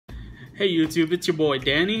Hey YouTube, it's your boy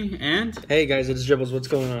Danny, and Hey guys, it's Dribbles. What's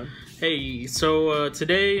going on? hey, so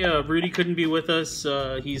today Rudy couldn't be with us.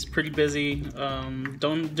 He's pretty busy.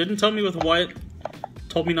 Didn't tell me with what.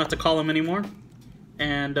 Told me not to call him anymore,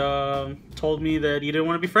 and told me that he didn't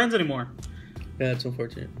want to be friends anymore. Yeah, that's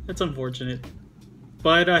unfortunate. That's unfortunate.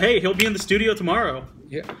 But hey, he'll be in the studio tomorrow.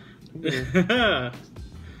 Yeah.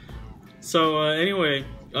 So anyway,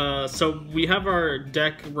 so we have our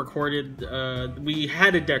deck recorded. We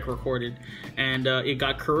had a deck recorded, and it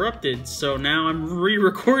got corrupted. So now I'm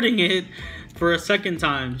re-recording it for a second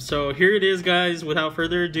time. So here it is, guys. Without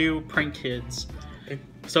further ado, Prank Kids. Okay.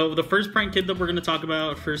 So the first prank kid that we're gonna talk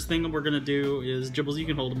about, first thing that we're gonna do is Jibbles. You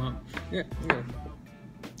can hold him up. Yeah.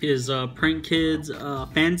 Is Prank Kids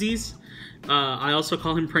Fansies. I also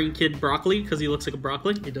call him Prank Kid Broccoli because he looks like a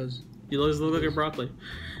broccoli. He does. He looks like a broccoli.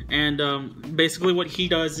 And basically what he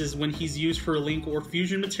does is when he's used for a link or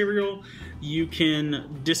fusion material, you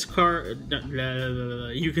can discard,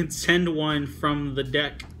 you can send one from the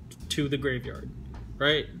deck to the graveyard,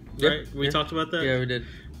 right? Yep. Right? We Yeah. talked about that? Yeah, we did.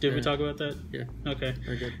 Did we talk about that? Yeah. Okay.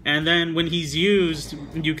 Very good. And then when he's used,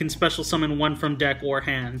 you can special summon one from deck or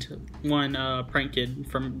hand. One Prank Kid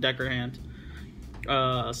from deck or hand.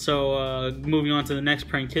 So moving on to the next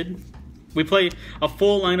Prank Kid. We play a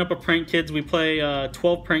full lineup of Prank Kids. We play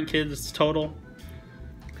 12 Prank Kids total.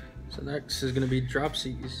 So next is going to be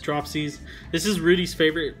Dropsies. Dropsies. This is Rudy's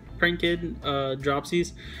favorite Prank Kid,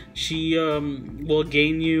 Dropsies. She will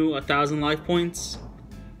gain you 1,000 life points.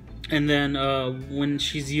 And then when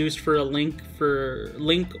she's used for a link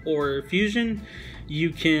or fusion,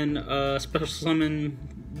 you can special summon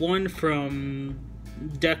one from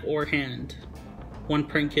deck or hand. One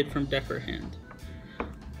Prank Kid from deck or hand.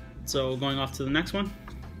 So going off to the next one.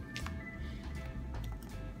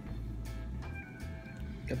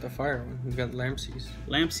 Got the fire one. We've got Lampsies.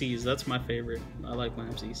 Lampsies, that's my favorite. I like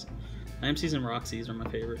Lampsies. Lampsies and Roxy's are my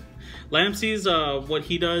favorite. Lampsies, what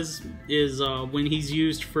he does is when he's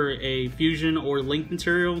used for a fusion or link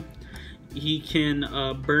material, he can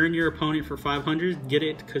burn your opponent for 500. Get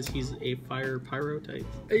it? Because he's a fire pyro type.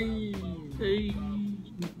 Hey. Hey.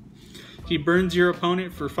 He burns your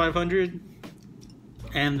opponent for 500.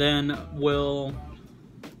 And then will,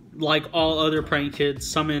 like all other Prank Kids,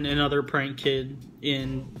 summon another Prank Kid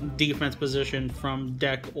in defense position from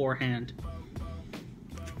deck or hand.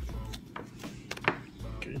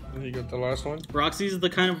 Okay, and you got the last one? Roxy's the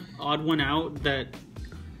kind of odd one out that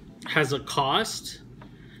has a cost.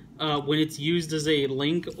 When it's used as a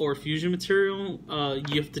link or fusion material,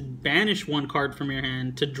 you have to banish one card from your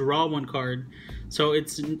hand to draw one card. So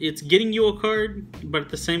it's getting you a card, but at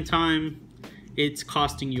the same time, it's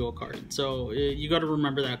costing you a card. So you got to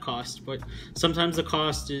remember that cost. But sometimes the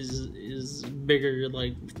cost is bigger.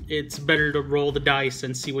 Like, it's better to roll the dice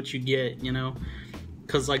and see what you get, you know?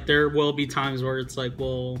 Because like there will be times where it's like,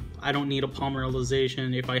 well, I don't need a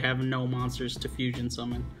polymerization if I have no monsters to fusion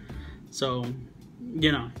summon. So,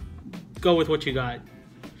 you know, go with what you got.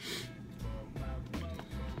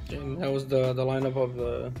 And that was the lineup of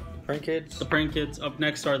the Prank Kids. The Prank Kids. Up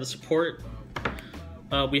next are the support.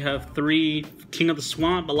 We have 3 King of the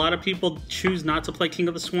Swamp. A lot of people choose not to play King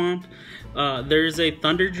of the Swamp. There's a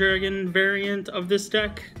Thunder Dragon variant of this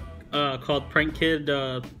deck called Prank Kid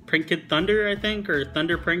Thunder, I think, or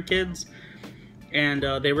Thunder Prank Kids. And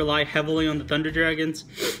they rely heavily on the Thunder Dragons.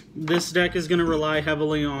 This deck is going to rely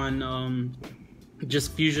heavily on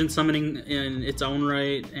just fusion summoning in its own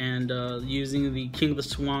right, and using the King of the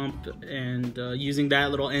Swamp, and using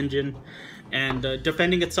that little engine, and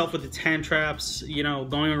defending itself with its hand traps, you know,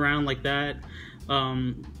 going around like that.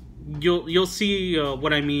 You'll see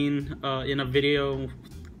what I mean in a video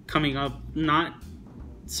coming up, not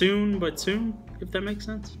soon, but soon, if that makes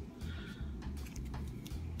sense.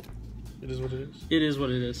 It is what it is. It is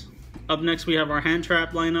what it is. Up next, we have our hand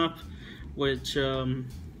trap lineup, which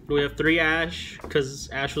we have 3 Ash, because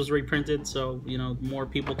Ash was reprinted, so, you know, more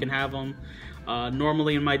people can have them.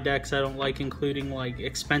 Normally in my decks, I don't like including, like,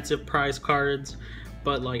 expensive prize cards,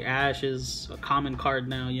 but, like, Ash is a common card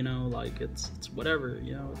now, you know, like, it's whatever,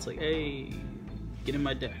 you know, it's like, hey, get in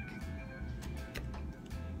my deck.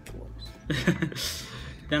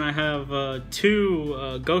 Then I have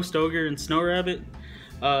 2 Ghost Ogre and Snow Rabbit.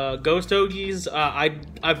 Ghost Ogres,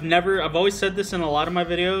 I've always said this in a lot of my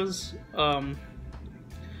videos,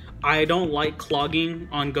 I don't like clogging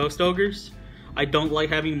on Ghost Ogres. I don't like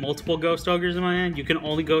having multiple Ghost Ogres in my hand. You can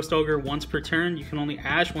only Ghost Ogre once per turn. You can only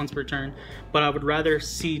Ash once per turn. But I would rather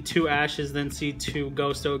see 2 Ashes than see 2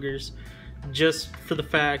 Ghost Ogres. Just for the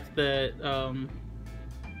fact that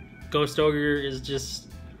Ghost Ogre is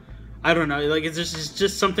just I don't know, like it's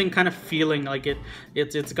just something kind of feeling like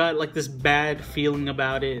it's got like this bad feeling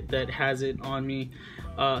about it that has it on me.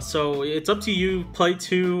 So it's up to you. Play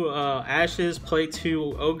 2 ashes, play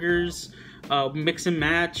 2 ogres, mix and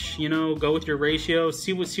match. You know, go with your ratio.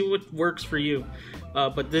 See what works for you.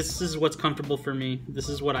 But this is what's comfortable for me. This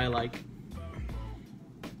is what I like.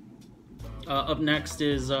 Up next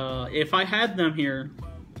is if I had them here,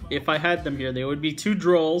 they would be 2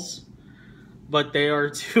 drolls. But they are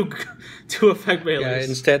two effect veilers. Yeah,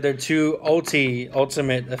 instead they're 2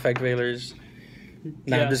 ultimate effect veilers.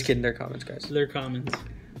 Nah, I'm just kidding. They're commons, guys. They're commons.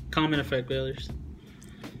 Common effect veilers.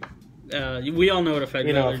 We all know what effect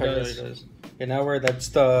veiler does. And now that's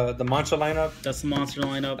the monster lineup. That's the monster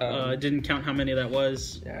lineup. I didn't count how many that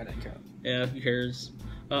was. Yeah, I didn't count. Yeah, who cares?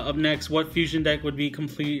 Up next, what fusion deck would be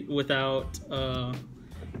complete without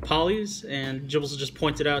polys? And Jibbles just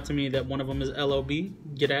pointed out to me that one of them is LOB.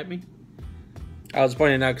 Get at me. I was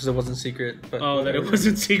pointing out because it wasn't secret. But that it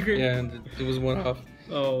wasn't secret? Yeah, and it was one off.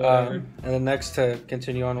 Oh, and then next, to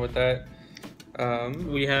continue on with that,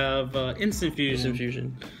 we have Instant Fusion. Instant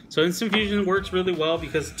Fusion. So Instant Fusion works really well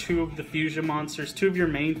because 2 of the fusion monsters, 2 of your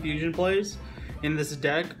main fusion plays in this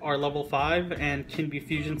deck are level 5 and can be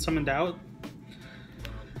fusion summoned out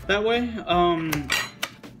that way.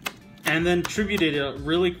 And then tributed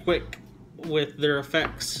really quick with their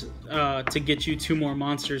effects to get you 2 more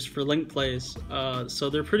monsters for link plays. So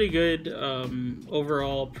they're pretty good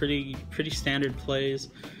overall, pretty standard plays.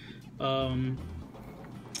 Jibbles,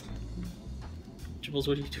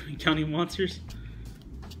 what are you doing? Counting monsters?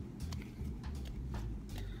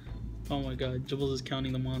 Oh my god, Jibbles is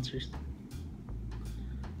counting the monsters.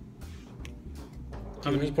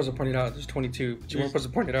 You weren't supposed to point it out. There's 22. But you weren't supposed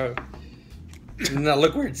to point it out. No,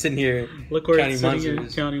 look where it's sitting here. Look where it's sitting here,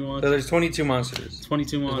 counting monsters. So there's 22 monsters.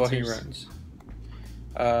 22 monsters. Is what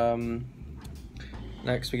he runs.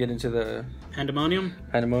 Next, we get into the Pandemonium.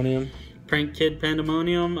 Prank Kid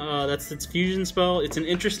Pandemonium. That's its fusion spell. It's an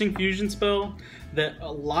interesting fusion spell that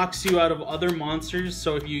locks you out of other monsters.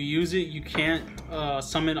 So if you use it, you can't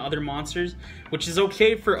summon other monsters, which is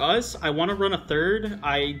okay for us. I want to run a 3rd.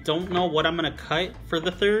 I don't know what I'm going to cut for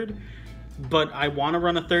the 3rd. But I want to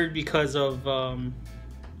run a 3rd because of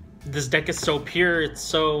this deck is so pure. It's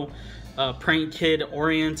so Prank Kid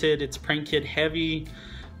oriented. It's Prank Kid heavy.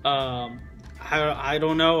 I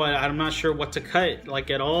don't know. I'm not sure what to cut like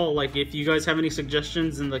at all. Like if you guys have any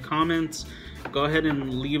suggestions in the comments, go ahead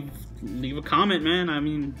and leave a comment, man. I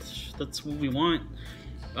mean, that's what we want.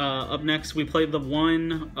 Up next, we play the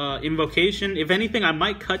 1 Invocation. If anything, I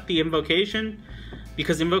might cut the Invocation.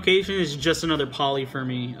 Because Invocation is just another poly for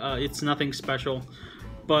me. It's nothing special.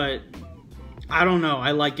 But, I don't know.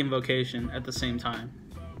 I like Invocation at the same time.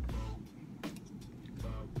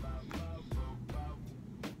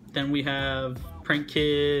 Then we have Prank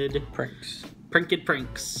Kid... Pranks. Prank Kid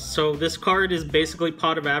Pranks. So this card is basically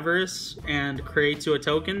Pot of Avarice and creates you a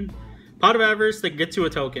token. Pot of Avarice that gets you a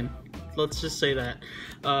token. Let's just say that.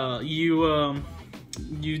 You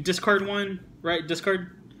discard 1, right?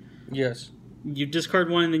 Discard? Yes. You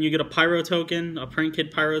discard 1, and then you get a Pyro token, a Prank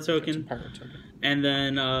Kid Pyro token. Pyro token. And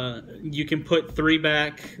then you can put 3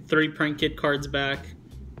 back, 3 Prank Kid cards back,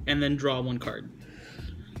 and then draw 1 card.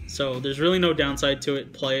 So there's really no downside to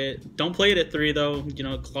it. Play it. Don't play it at 3 though. You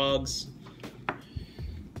know, it clogs.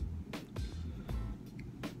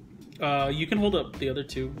 You can hold up the other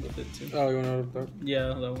 2 with it too. Oh, you want to hold up there?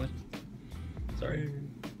 Yeah, that one. Sorry.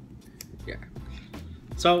 Yeah.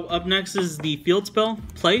 So up next is the field spell,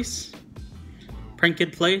 Place. Prank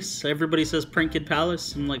Kid Place. Everybody says Prank Kid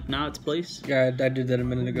Palace. I'm like, nah, it's Place. Yeah, I did that a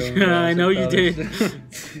minute ago. I know you did.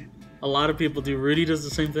 A lot of people do. Rudy does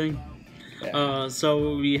the same thing. Yeah.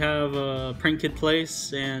 So we have Prank Kid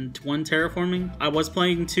Place and 1 Terraforming. I was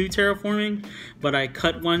playing 2 Terraforming, but I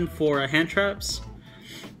cut 1 for hand traps.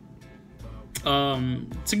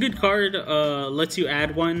 It's a good card. Lets you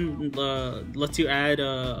add 1. Lets you add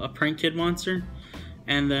a Prank Kid monster.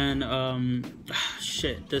 And then,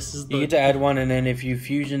 shit, this is the... You get to add 1, and then if you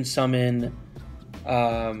fusion summon,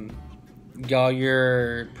 all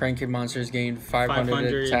your Prank Kid monsters gain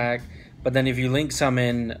 500 attack. But then if you link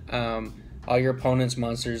summon, all your opponent's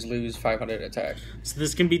monsters lose 500 attack. So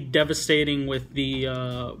this can be devastating with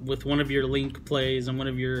the with one of your link plays and one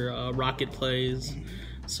of your rocket plays.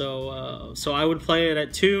 So I would play it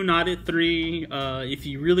at 2, not at 3. If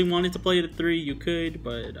you really wanted to play it at 3, you could,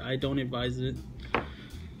 but I don't advise it.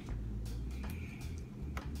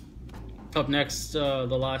 Up next, the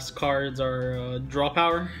last cards are Draw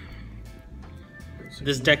Power.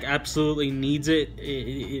 This deck absolutely needs it.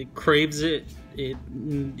 It craves it. It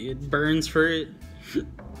burns for it.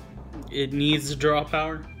 It needs Draw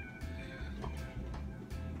Power.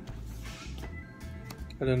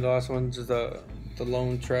 And then the last one's the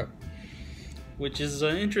lone trap, which is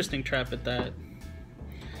an interesting trap at that.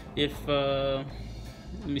 If let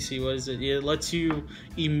me see, what is it? It lets you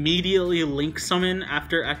immediately link summon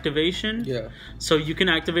after activation. Yeah. So you can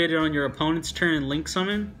activate it on your opponent's turn and link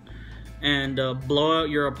summon, and blow out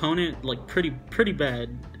your opponent like pretty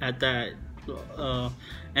bad at that.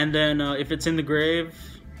 And then if it's in the grave,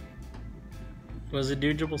 what does it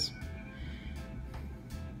do, Jibbles?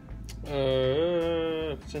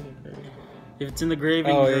 If it's in the grave,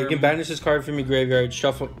 you can banish this card from your graveyard,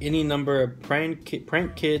 shuffle any number of Prank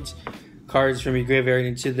Kids cards from your graveyard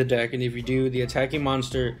into the deck, and if you do, the attacking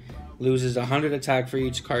monster loses 100 attack for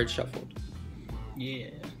each card shuffled. Yeah.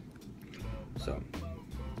 So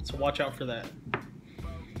watch out for that.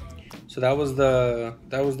 So that was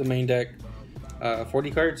the main deck.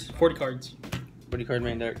 40 cards. 40 cards. 40 card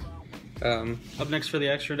main deck. Up next for the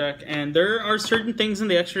extra deck, and there are certain things in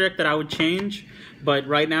the extra deck that I would change, but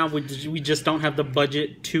right now we just don't have the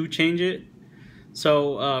budget to change it.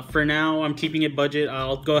 So for now, I'm keeping it budget.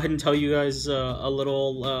 I'll go ahead and tell you guys a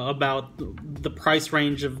little about the price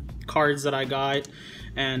range of cards that I got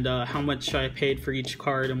and how much I paid for each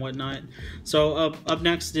card and whatnot. So up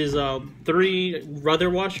next is 3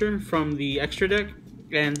 Rudder Washer from the extra deck,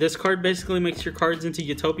 and this card basically makes your cards into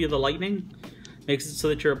Utopia the Lightning. Makes it so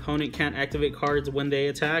that your opponent can't activate cards when they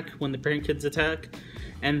attack, when the Prank Kids attack.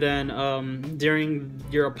 And then during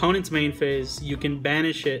your opponent's main phase, you can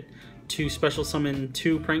banish it to special summon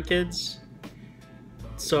 2 Prank Kids.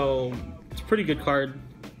 So it's a pretty good card.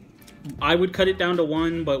 I would cut it down to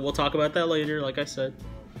 1, but we'll talk about that later, like I said.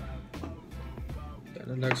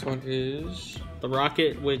 The next one is the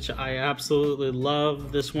Rocket, which I absolutely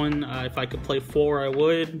love. This one, if I could play 4, I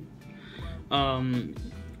would.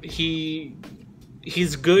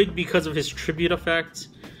 He's good because of his tribute effect.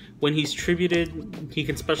 When he's tributed, he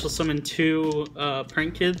can special summon 2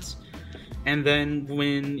 Prank Kids. And then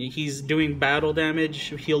when he's doing battle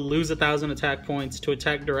damage, he'll lose 1,000 attack points to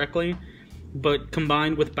attack directly. But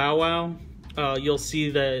combined with Bow Wow, you'll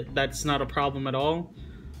see that that's not a problem at all.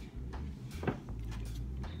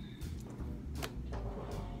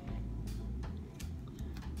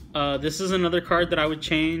 This is another card that I would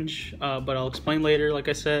change, but I'll explain later. Like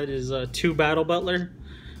I said, is 2 Battle Butler.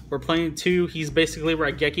 We're playing 2. He's basically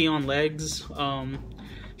Raigeki on legs.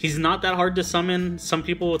 He's not that hard to summon. Some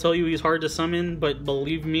people will tell you he's hard to summon, but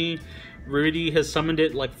believe me, Rudy has summoned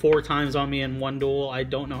it like 4 times on me in one duel. I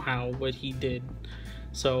don't know how, but he did.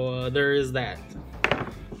 So there is that.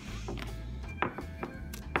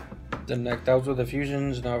 That was with the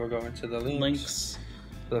fusions. Now we're going to the links.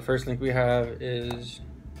 So the first link we have is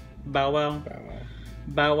Bow Wow.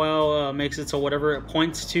 Bow Wow makes it so whatever it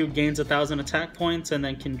points to gains 1,000 attack points and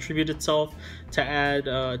then contribute itself to add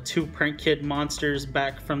 2 Prank Kid monsters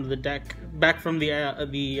back from the deck, back from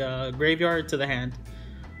the graveyard to the hand.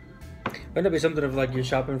 Wouldn't it be something of like you're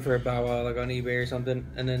shopping for a Bow Wow like on eBay or something,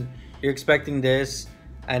 and then you're expecting this,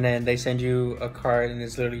 and then they send you a card and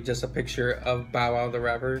it's literally just a picture of Bow Wow the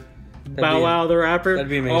rapper? Bow Wow the rapper? That'd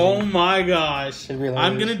be amazing. Oh my gosh.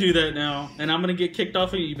 I'm gonna do that now, and I'm gonna get kicked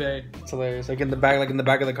off of eBay. It's hilarious. Like in the back of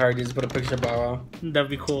the card, you just put a picture of Bow Wow. That'd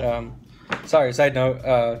be cool. Sorry, side note.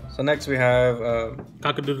 So next we have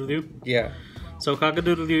Cock-a-doodle-doo. Yeah. So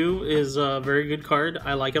Cock-a-doodle-doo is a very good card.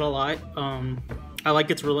 I like it a lot. I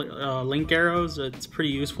like its link arrows. It's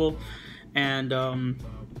pretty useful, and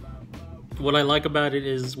what I like about it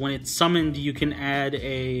is when it's summoned, you can add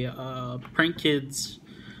a Prank Kids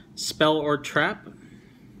spell or trap.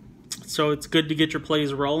 So it's good to get your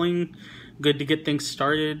plays rolling, good to get things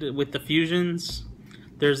started with the fusions.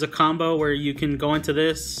 There's a combo where you can go into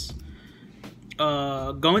this,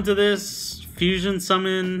 fusion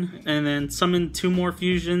summon, and then summon 2 more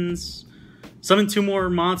fusions, summon 2 more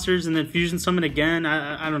monsters, and then fusion summon again.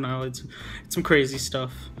 I don't know. It's some crazy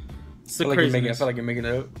stuff. It's the craziness. I feel like you're making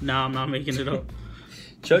it up. No, I'm not making it up.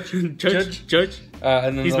 Judge. And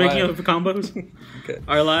then he's making up the combos. Okay.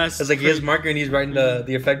 Our last. It's like he has marker and he's writing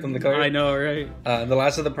the effect on the card. I know, right? The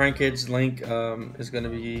last of the Prank Kids link is going to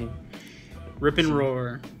be Rip and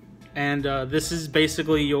Roar, and this is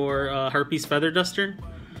basically your Harpy's Feather Duster.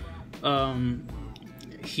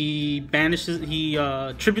 He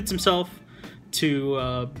tributes himself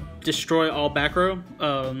to destroy all back row.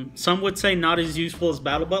 Some would say not as useful as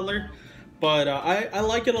Battle Butler, but I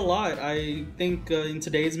like it a lot. I think in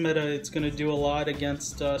today's meta, it's going to do a lot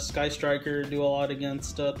against Sky Striker, do a lot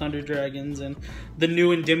against Thunder Dragons, and the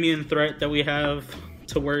new Endymion threat that we have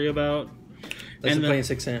to worry about. Unless you're playing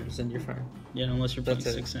 6 Sams, then you're fine. Yeah, unless you're playing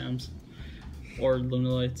 6 Sams or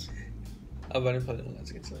Lunalights. I'm about to play Lunalights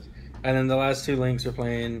against us. And then the last two links are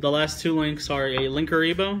playing. The last two links are a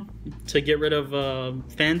Linkuriboh to get rid of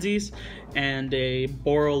Fansies, and a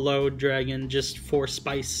Borreload Dragon just for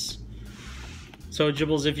spice. So,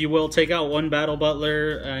 Jibbles, if you will, take out one Battle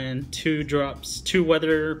Butler and 2 drops, 2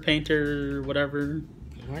 Weather Painter, whatever.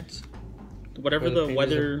 What? Whatever the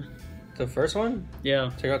weather. The first one?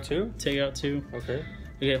 Yeah. Take out 2? Take out 2. Okay.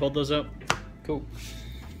 Okay, hold those up. Cool.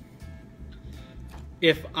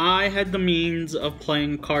 If I had the means of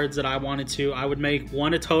playing cards that I wanted to, I would make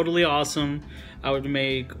one a Totally Awesome. I would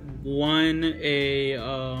make one a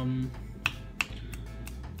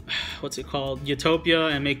what's it called? Utopia,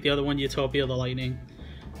 and make the other one Utopia the Lightning.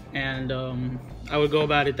 And I would go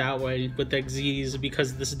about it that way with Xyz,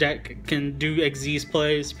 because this deck can do Xyz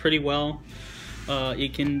plays pretty well.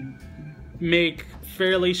 It can make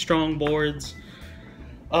fairly strong boards.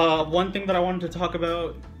 One thing that I wanted to talk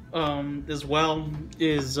about as well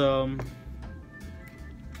is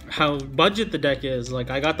how budget the deck is. Like,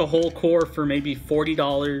 I got the whole core for maybe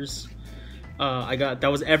 $40.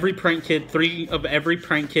 That was every prank kit, 3 of every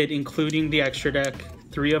prank kit, including the extra deck,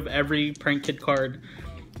 3 of every prank kit card,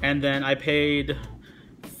 and then I paid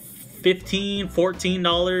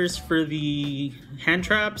 $14 for the hand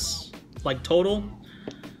traps, like total.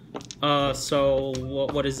 So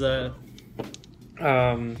what is that?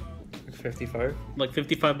 55. Like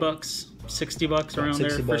 $55, $60 around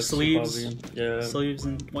there for sleeves, yeah, sleeves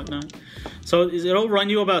and whatnot. So it'll run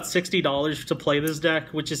you about $60 to play this deck,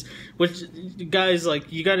 which guys, like,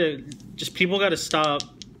 people gotta stop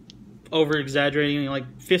over exaggerating. Like,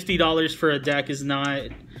 $50 for a deck is not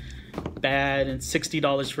bad, and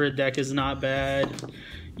 $60 for a deck is not bad.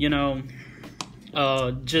 You know,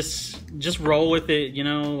 just roll with it. You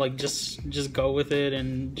know, like, just go with it,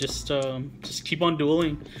 and just keep on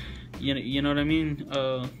dueling. You know what I mean?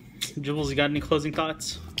 Jibbles, you got any closing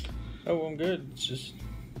thoughts? Oh, I'm good. It's just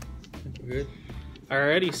good.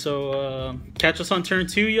 Alrighty, so catch us on turn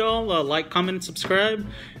 2, y'all. Like, comment, and subscribe,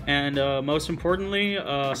 and most importantly,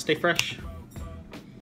 stay fresh.